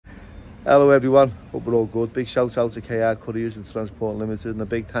Hello everyone, hope we're all good. Big shout out to KR Couriers and Transport Limited, and a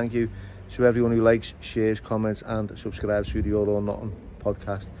big thank you to everyone who likes, shares, comments and subscribes to the All or Nothing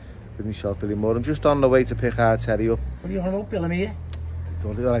podcast with myself, Billy Moore. I'm just on the way to pick our Terry up. What are you on about, Billy, me?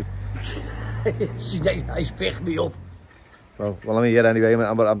 Don't do that. He's picked me up. Well, I'm here anyway,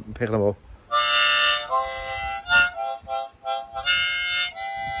 I'm picking him up.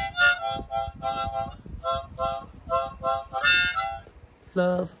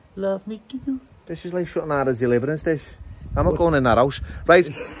 Love me too. This is like shutting out a deliverance dish. I'm not going in that house. Right.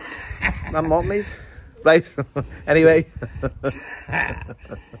 I'm not, mate. Right. Anyway.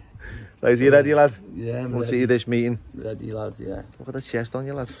 Right, you ready, lad? Yeah, we'll see you this meeting. Ready, lad, yeah. Look at the chest on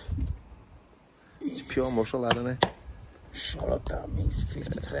you, lad. It's pure muscle, lad, isn't it? Solid, that means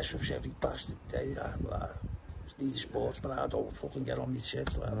 50 press-ups every bastard day, lad. Need a sportsman, I don't fucking get on these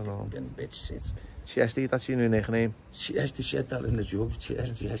shits, lad. I don't know. Getting bitch shit. Chesty, that's your new nickname. Chesty shit that in the jug.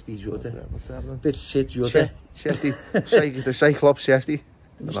 Chesty Judder. What's happening? Bitch shit Judder. Chesty. The Cyclops Chesty.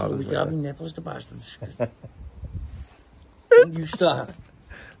 He's still grabbing nipples, the bastards. You start.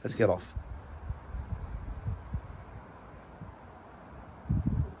 Let's get off.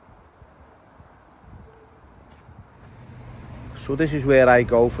 So this is where I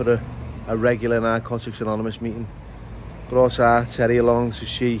go for a regular Narcotics Anonymous meeting. Brought our Terry along to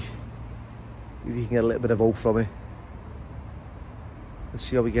see if you can get a little bit of hope from it. Let's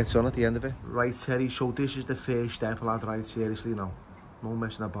see how he gets on at the end of it. Right, Terry, so this is the first step, lad, right? Seriously now. No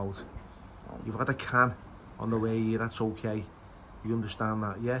messing about. You've got a can on the way here, that's okay. You understand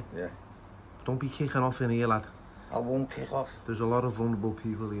that, yeah? Yeah. Don't be kicking off in here, lad. I won't kick off. There's a lot of vulnerable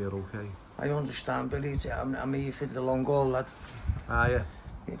people here, okay? I understand, Billy. I'm here for the long haul, lad. Ah, yeah?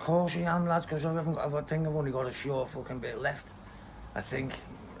 Of course I am, lad, because I think I've only got a short fucking bit left. I think.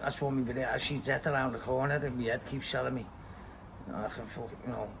 That's what me, but I see that around the corner and my head keeps telling me. I can fucking,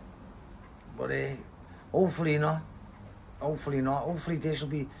 you know. But hopefully not. Hopefully not. Hopefully this will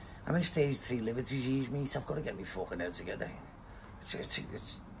be. I'm in stage 3 liver disease, mate. I've got to get my fucking head together. It's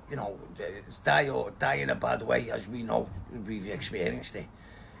you know, it's die in a bad way, as we know. We've experienced it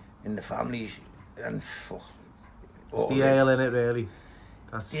in the families. And fuck. It's the ale in it, really.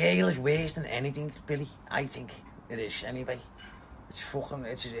 The ale is worse than anything, Billy. I think it is, anyway. It's fucking,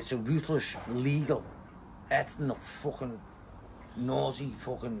 it's a ruthless, legal, ethnic, fucking, nausy,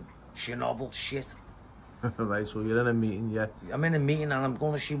 fucking, Chernobyl shit. Right, so you're in a meeting, yeah? I'm in a meeting and I'm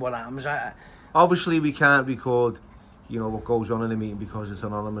going to see what happens. Obviously, we can't record, you know, what goes on in a meeting because it's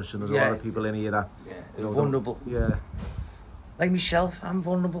anonymous and there's a lot of people in here that... Yeah, you know, vulnerable. Yeah. Like myself, I'm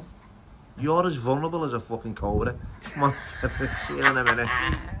vulnerable. You're as vulnerable as a fucking cobra. Come on, see you in a minute.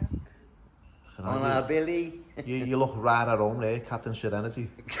 Hola, Billy. You look right at home there, Captain Serenity.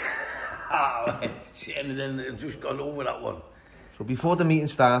 Oh, I've just gone over that one. So before the meeting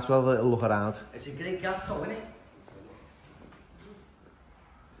starts, we'll have a little look around. It's a great gaff though, isn't it?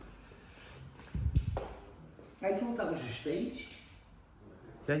 I thought that was a stage.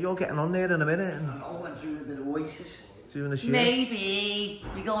 Yeah, you're getting on there in a minute. And I went through a bit of voices. Doing the shit. Maybe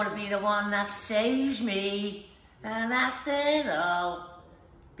you're going to be the one that saves me. And after all,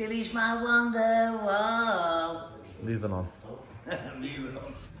 Billy's my wonderwall. Moving on. Moving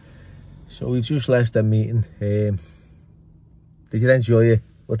on. So we've just left the meeting. Did you enjoy it?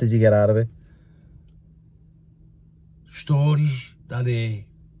 What did you get out of it? Stories that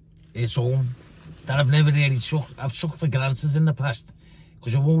it's home that I've never really took. I've took for granted in the past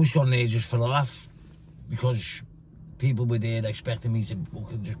because I've always gone there just for a laugh because people were there expecting me to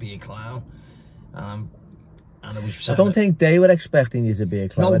just be a clown. And I don't think they were expecting you to be a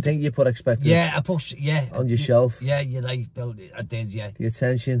clown. No, I think you put expecting on yourself. Yeah, you're right, Bill. I did, yeah. The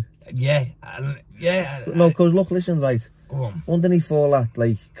attention. Yeah, no, because look, listen, right. Go on. Underneath all that,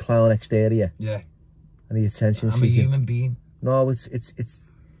 like, clown exterior. Yeah. And the attention I'm a human being. No, it's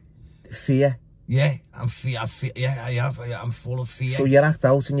fear. Yeah, I'm full of fear. So you act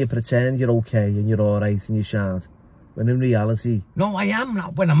out and you pretend you're okay and you're alright and you shout. When in reality... No, I am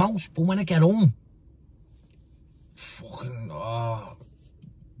not when I'm out, but when I get home... Fucking,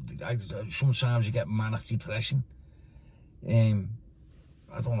 sometimes you get manic depression.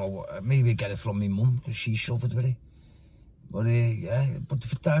 I don't know, maybe I get it from my mum because she suffered with it. But yeah, but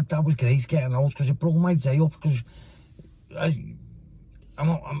that was great getting out because it broke my day up because I'm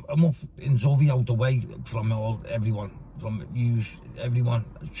up in Zovie out the way from everyone, everyone.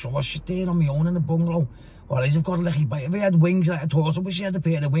 So I sit there on my own in the bungalow. Alright, I've got a lucky bite. If I had wings like a tortoise, I wish I had a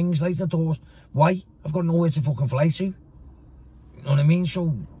pair of wings like a tortoise. Why? I've got nowhere to fucking fly to. You know what I mean?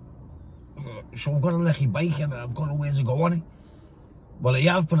 So I've got a lucky bike and I've got nowhere to go on it. Well, I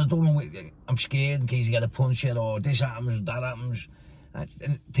have, but I don't know. I'm scared in case you get a puncture or this happens, that happens.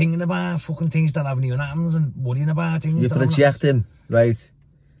 And thinking about fucking things that haven't even happened and worrying about things. You're projecting, right?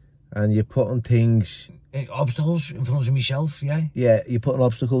 And you're putting things... obstacles in front of myself, yeah. Yeah, you're putting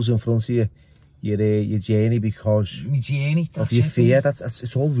obstacles in front of you. Your journey because... My journey, that's of your it, fear.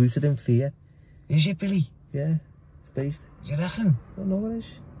 It's all rooted in fear. Is it, Billy? Yeah, it's based. Do you reckon? I know it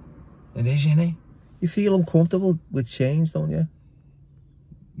is. It is, innit? You feel uncomfortable with change, don't you?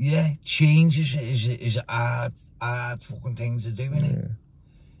 Yeah, change is a hard fucking thing to do, innit? Yeah.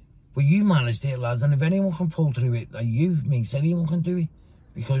 But you managed it, lads, and if anyone can pull through it, like you, means anyone can do it.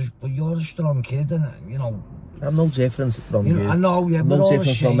 But you're a strong kid, and you know... I'm no different from you. I know, yeah, I'm but no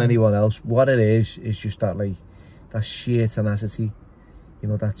different from anyone else. What it is just that, like, that sheer tenacity, you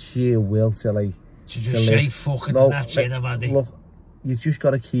know, that sheer will to, like... To just say fucking, no, that's it about it. Look, you've just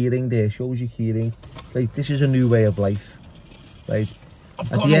got a key ring there, shows you key ring. Like, this is a new way of life, right? I've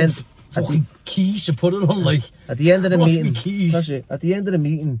got no fucking keys to put it on, like... At the end of the meeting, keys. That's it. At the end of the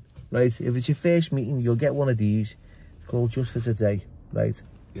meeting, right, if it's your first meeting, you'll get one of these called Just for Today, right?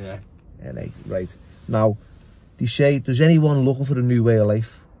 Yeah. Right. Now, they say, does anyone looking for a new way of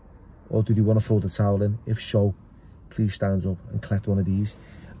life? Or do they want to throw the towel in? If so, please stand up and collect one of these.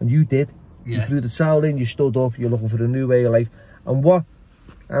 And you did. Yeah. You threw the towel in, you stood up, you're looking for a new way of life. And what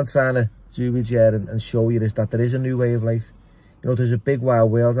I'm trying to do with you and show you is that there is a new way of life. You know, there's a big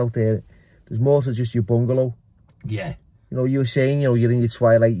wild world out there. There's more to just your bungalow. Yeah. You know, you were saying, you know, you're in your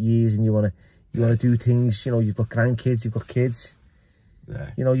twilight years and you wanna do things, you know, you've got grandkids, you've got kids.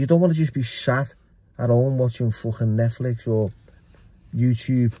 Yeah. You know, you don't want to just be sat at home watching fucking Netflix or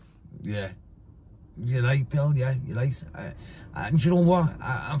YouTube. Yeah. You're right, Bill, yeah, you're right. And you know what?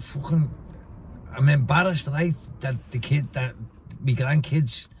 I'm embarrassed, right, that my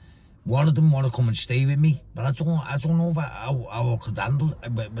grandkids, one of them want to come and stay with me, but I don't know how I could handle,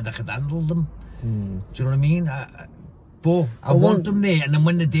 but I could handle them. Do you know what I mean? But I want them there, and then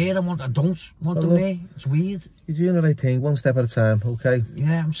when they're there, I don't want them there. It's weird. You're doing the right thing, one step at a time, okay?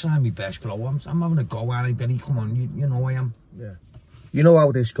 Yeah, I'm trying my best, bro. I'm having a go, aren't I, Billy? Come on, you know I am. Yeah. You know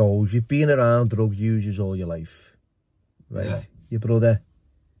how this goes. You've been around drug users all your life, right? Yeah. Your brother,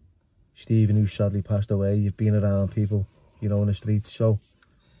 Stephen, who sadly passed away, you've been around people, you know, in the streets, so...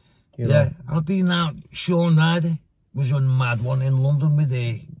 You know. Yeah, I've been out. Shaun Ryder was on mad one in London with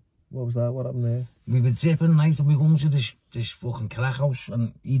What was that? What happened there? We were zipping nice and we go to this fucking crack house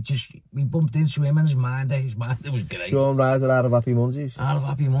and we bumped into him and his mind was great. Shaun Ryder out of Happy Mondays? Out of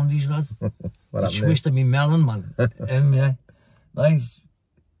Happy Mondays, lads. What happened twisted me melon, man. Yeah. Nice.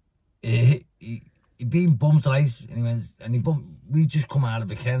 He been bumped right and he bumped, we just come out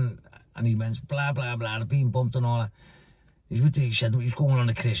of a Ken and he went blah blah blah, being bumped and all that. He said he was going on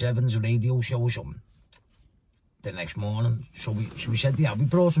a Chris Evans radio show or something the next morning. So we said, yeah, we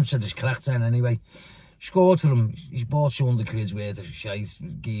brought him to this crack town anyway. Scored for him. He's bought 200 quid's worth of shite,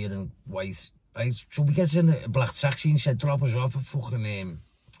 gear and white. Right? So we get in a black taxi and said, drop us off at fucking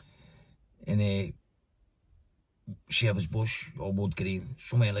in a Shepherd's Bush or Wood Green,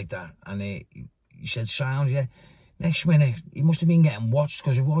 somewhere like that. And he said, sound, yeah. Next minute, he must have been getting watched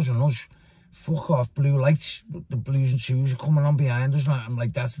because it wasn't us. Fuck off, blue lights, the blues and shoes are coming on behind us. I'm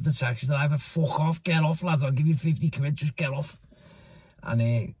like, that's the taxi driver. Fuck off, get off, lads. I'll give you 50 quid, just get off.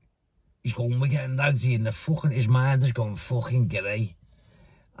 And he's going, we're getting lads here, and his mind is going fucking grey.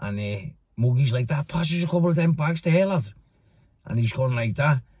 And Muggy's like, that passes a couple of them bags there, lads. And he's going like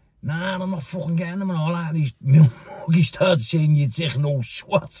that. Nah, I'm not fucking getting them and all that. And Muggy starts saying, you take no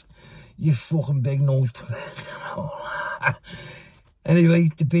swat. You fucking big nose. Anyway,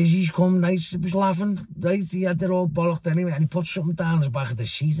 the busy's come, nice, he was laughing, right, he had their all bollocked anyway, and he put something down his back of the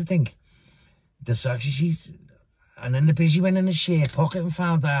seat, I think, the taxi seat, and then the busy went in his shirt pocket and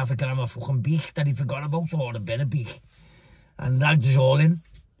found half a gram of fucking beef that he forgot about, or a bit of beef, and dragged us all in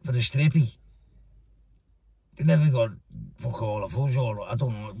for the strippy. They never got fuck all of us, or I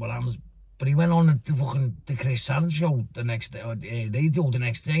don't know what happens, but he went on the Chris Sands show the next day, or radio the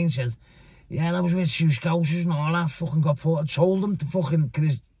next day, and said, yeah, that was with Sue Scousers and all that. Fucking got put. I told him to fucking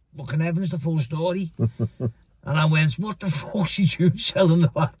Evans the full story. And I went, what the fuck's he doing selling the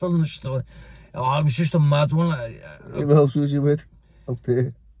Bible in the store? Oh, it was just a mad one. Who else was you with up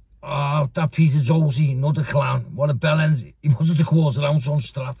there? Oh, that Peter Josie, another clown. What a bell ends. He wanted a quarter-ounce on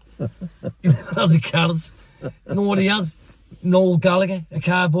strap. He never has a carrot. You know what he has? Noel Gallagher, a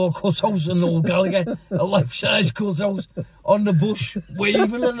cardboard cutout, and Noel Gallagher, a life-size cutout on the bush,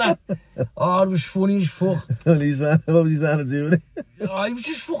 waving and that. Oh, it was funny as fuck. What was he trying to do with it? Oh, he was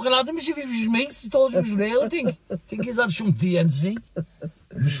just fucking at him as if he was his mate. He thought it was real, I think. I think he's had some DNC. It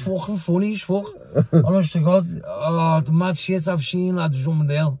was fucking funny as fuck. Honest to God. Oh, the mad shit I've seen, lad, was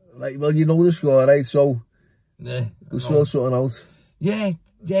unreal. Right, well, you know the score, right? So, yeah, we'll sort something out. Yeah,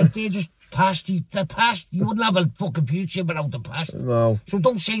 they just past. The past, you wouldn't have a fucking future without the past. No. So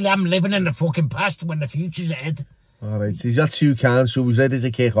don't say I'm living in the fucking past when the future's ahead. Alright, so he's got 2 cans, so he's ready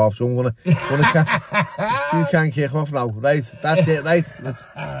to kick off. So I'm gonna 2 can kick off now. Right, that's it, right? Let's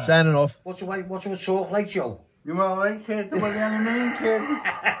signing off. What's it talk like, Joe? You alright, kid? What do you mean, kid?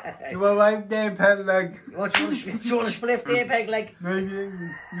 You alright there, pet leg? What you want to split there, peg leg? No,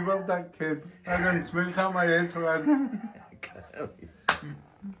 you want that, kid. I can smoke out my head for that.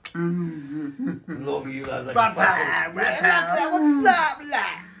 Love you, lad. Like What's up,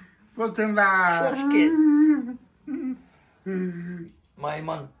 lad? What's in that? My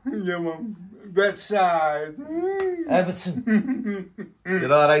man. You want bedside. Everton.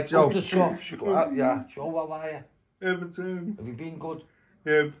 You're alright, Joe? Up the soft. Yeah. Joe, how are you? Everton. Have you been good?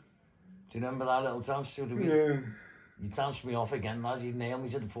 Yeah. Do you remember that little dance through the week? Yeah. You danced me off again, lads. You nailed me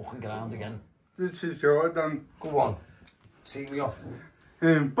to the fucking ground again. This is Jordan. Go on. Take me off.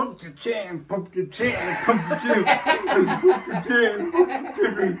 Pump the chain, pump the chain, pump the chain, pump the chain, pump the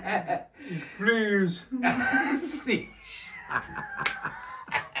chain. Please. Please.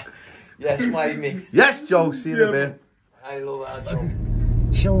 Yes, my mix. Yes, Joe, see you in a bit. I love that, Joe.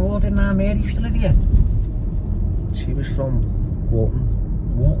 Silverwater and Mary used to live here. She was from Walton.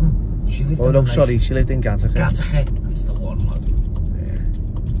 Walton. She lived in no, sorry, she lived in Gatachet. Gatachet. That's the one, lad. Yeah.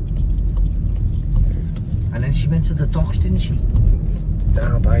 And then she went to the docks, didn't she?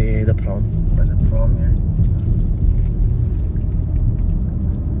 Down by the prom. By the prom, yeah.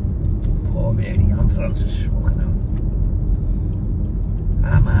 Poor Mary and Francis, fucking hell.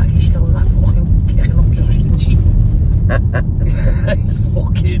 Maggie's still that fucking kicking up trust, isn't she?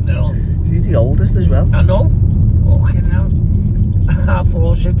 Fucking hell. She's the oldest as well. I know. Fucking hell.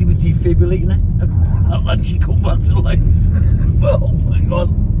 Paul said he was defibrillating her. And then she come back to life. Oh my God.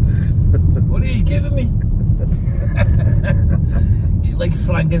 What are you giving me? She's like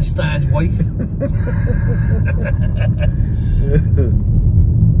Frankenstein's wife.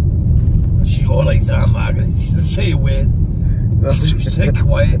 She's alright, Aunt Margaret. She doesn't say a word. She's just dead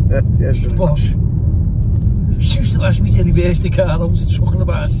quiet. She's posh. She used to ask me to reverse the car. I was talking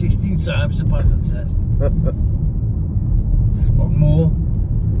about 16 times to pass the test. Or more.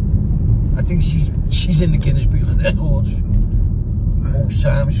 I think she's in the Guinness Book of Records. Most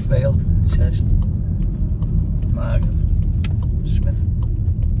times failed the test. Margaret Smith.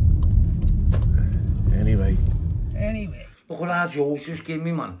 Anyway. Look at our Joseph just gave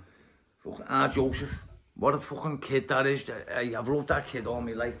me, man. Fucking our Joseph. What a fucking kid that is. I've loved that kid all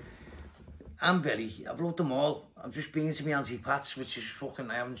my life. And Billy. I've loved them all. I've just been to my Auntie Pat's, which is fucking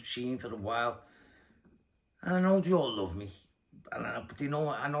I haven't seen for a while. And I know they all love me. And but they know,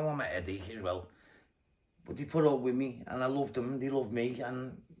 I know I'm a headache as well. But they put up with me and I loved them. They love me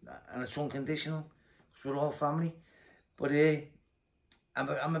and it's unconditional. Because we're all family. But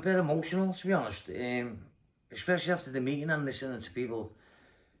I'm a bit emotional, to be honest. Especially after the meeting and listening to people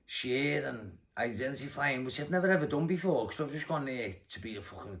share and identifying, which I've never ever done before. Because I've just gone there to be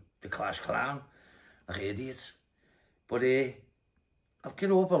the class clown. Like idiots. But I've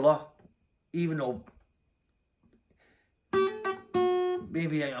given up a lot. Even though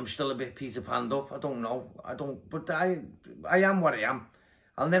maybe I'm still a bit Peter Pan up. I don't know. But I am what I am.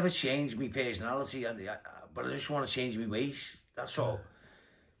 I'll never change my personality. But I just want to change my ways. That's all.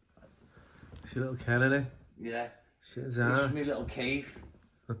 It's your little Kennedy. Yeah. This is my little cave.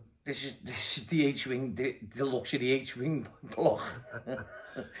 This is the H-wing, the luxury H-wing block.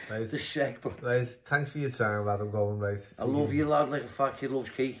 Right. The shack. Right, thanks for your time, lad. I'm going, right. I love you, lad, like a fat kid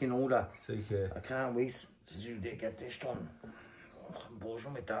loves cake, you know that. Take care. I can't wait to get this done. I'm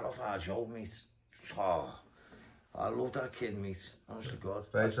buzzing with that off our job, mate. Oh, I love that kid, mate. Honest to God.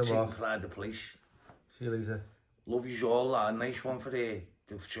 Right, I'm off. The police. See you later. Love you all, lad. Nice one for the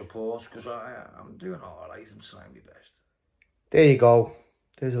support, because I'm doing all right. I'm trying my best. There you go.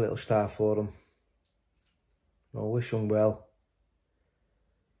 There's a little star for him. I wish him well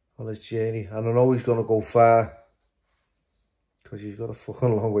on his journey. And I know he's going to go far, because he's got a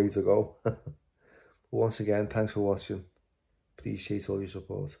fucking long way to go. But once again, thanks for watching. Appreciate all your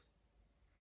support.